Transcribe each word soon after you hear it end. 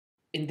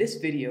In this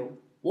video,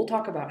 we'll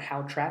talk about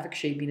how traffic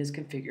shaping is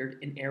configured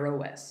in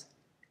airOS.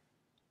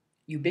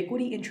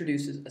 Ubiquiti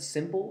introduces a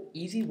simple,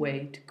 easy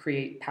way to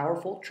create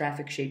powerful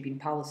traffic shaping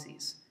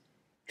policies.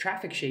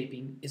 Traffic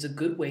shaping is a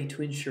good way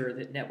to ensure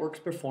that networks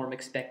perform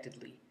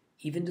expectedly,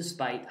 even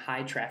despite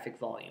high traffic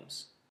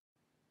volumes.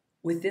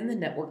 Within the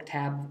Network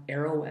tab of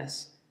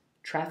airOS,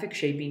 traffic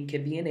shaping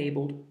can be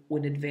enabled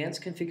when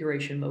Advanced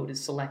Configuration Mode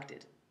is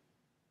selected.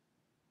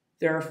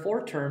 There are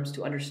 4 terms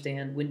to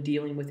understand when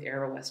dealing with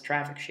airOS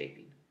traffic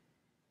shaping.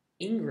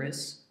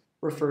 Ingress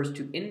refers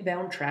to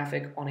inbound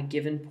traffic on a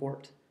given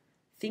port.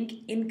 Think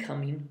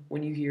incoming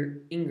when you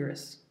hear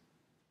ingress.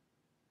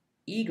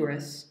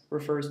 Egress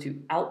refers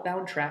to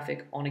outbound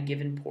traffic on a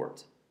given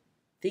port.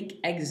 Think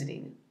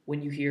exiting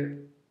when you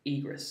hear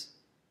egress.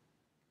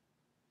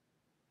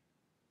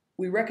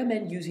 We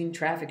recommend using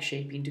traffic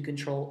shaping to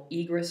control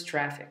egress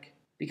traffic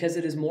because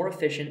it is more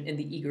efficient in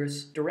the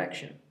egress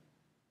direction.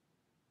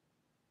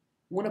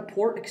 When a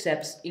port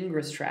accepts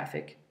ingress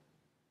traffic,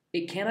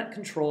 it cannot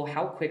control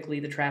how quickly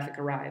the traffic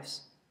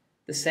arrives.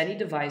 The sending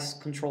device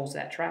controls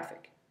that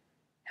traffic.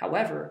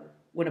 However,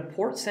 when a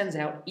port sends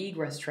out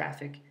egress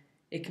traffic,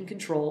 it can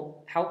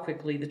control how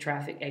quickly the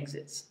traffic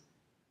exits.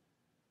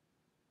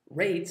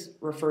 Rates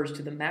refers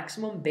to the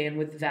maximum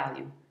bandwidth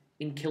value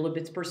in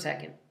kilobits per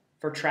second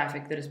for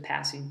traffic that is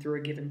passing through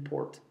a given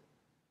port.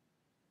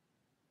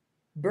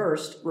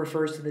 Burst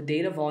refers to the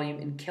data volume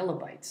in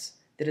kilobytes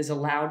that is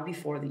allowed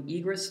before the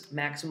egress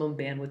maximum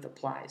bandwidth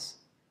applies.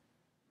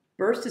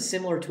 Burst is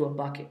similar to a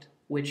bucket,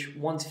 which,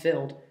 once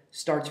filled,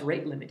 starts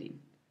rate limiting.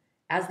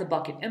 As the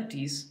bucket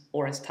empties,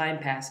 or as time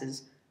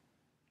passes,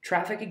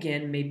 traffic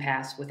again may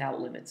pass without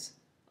limits,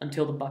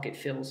 until the bucket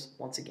fills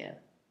once again.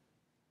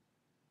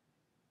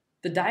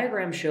 The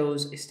diagram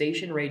shows a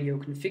station radio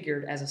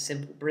configured as a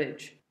simple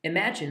bridge.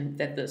 Imagine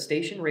that the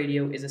station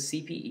radio is a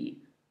CPE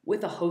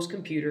with a host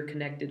computer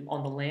connected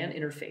on the LAN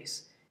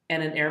interface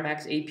and an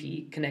airMax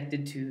AP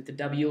connected to the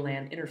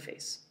WLAN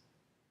interface.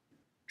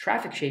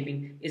 Traffic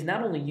shaping is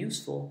not only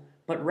useful,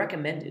 but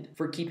recommended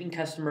for keeping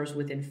customers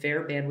within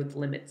fair bandwidth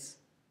limits.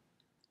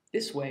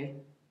 This way,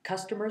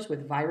 customers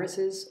with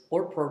viruses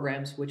or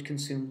programs which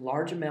consume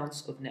large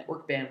amounts of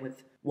network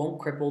bandwidth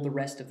won't cripple the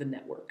rest of the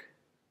network.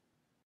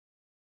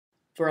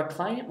 For a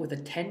client with a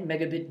 10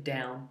 megabit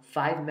down,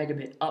 5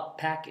 megabit up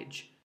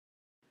package,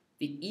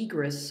 the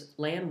egress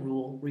LAN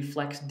rule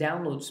reflects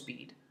download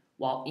speed,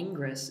 while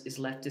ingress is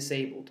left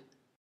disabled.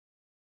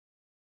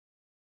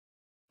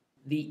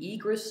 The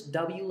egress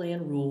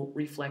WLAN rule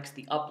reflects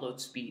the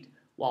upload speed,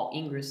 while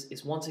ingress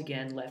is once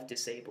again left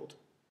disabled.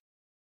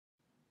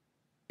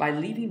 By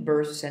leaving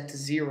burst set to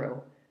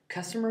 0,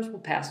 customers will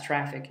pass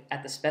traffic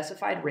at the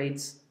specified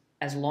rates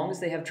as long as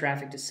they have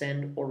traffic to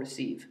send or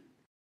receive.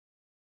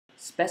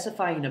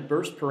 Specifying a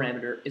burst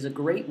parameter is a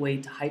great way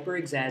to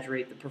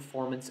hyper-exaggerate the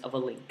performance of a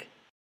link.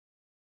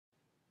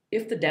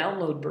 If the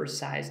download burst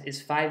size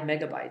is 5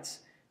 megabytes,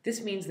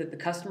 this means that the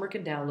customer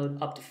can download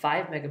up to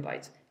 5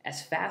 megabytes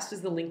as fast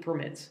as the link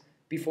permits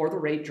before the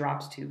rate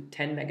drops to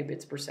 10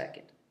 megabits per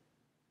second.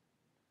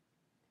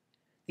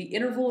 The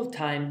interval of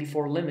time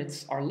before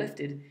limits are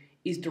lifted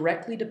is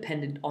directly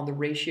dependent on the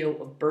ratio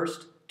of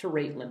burst to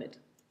rate limit.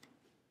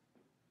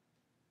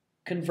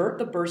 Convert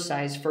the burst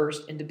size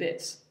first into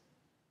bits,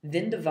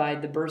 then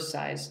divide the burst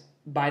size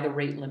by the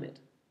rate limit.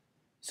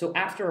 So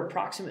after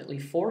approximately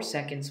 4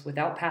 seconds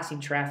without passing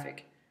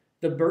traffic,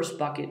 the burst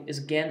bucket is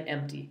again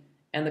empty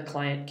and the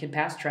client can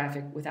pass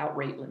traffic without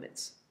rate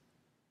limits.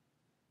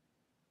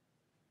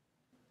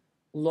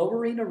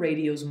 Lowering a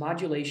radio's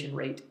modulation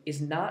rate is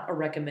not a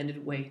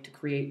recommended way to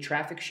create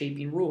traffic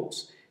shaping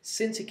rules,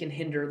 since it can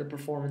hinder the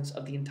performance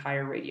of the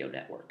entire radio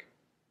network.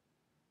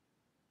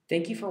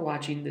 Thank you for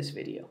watching this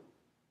video.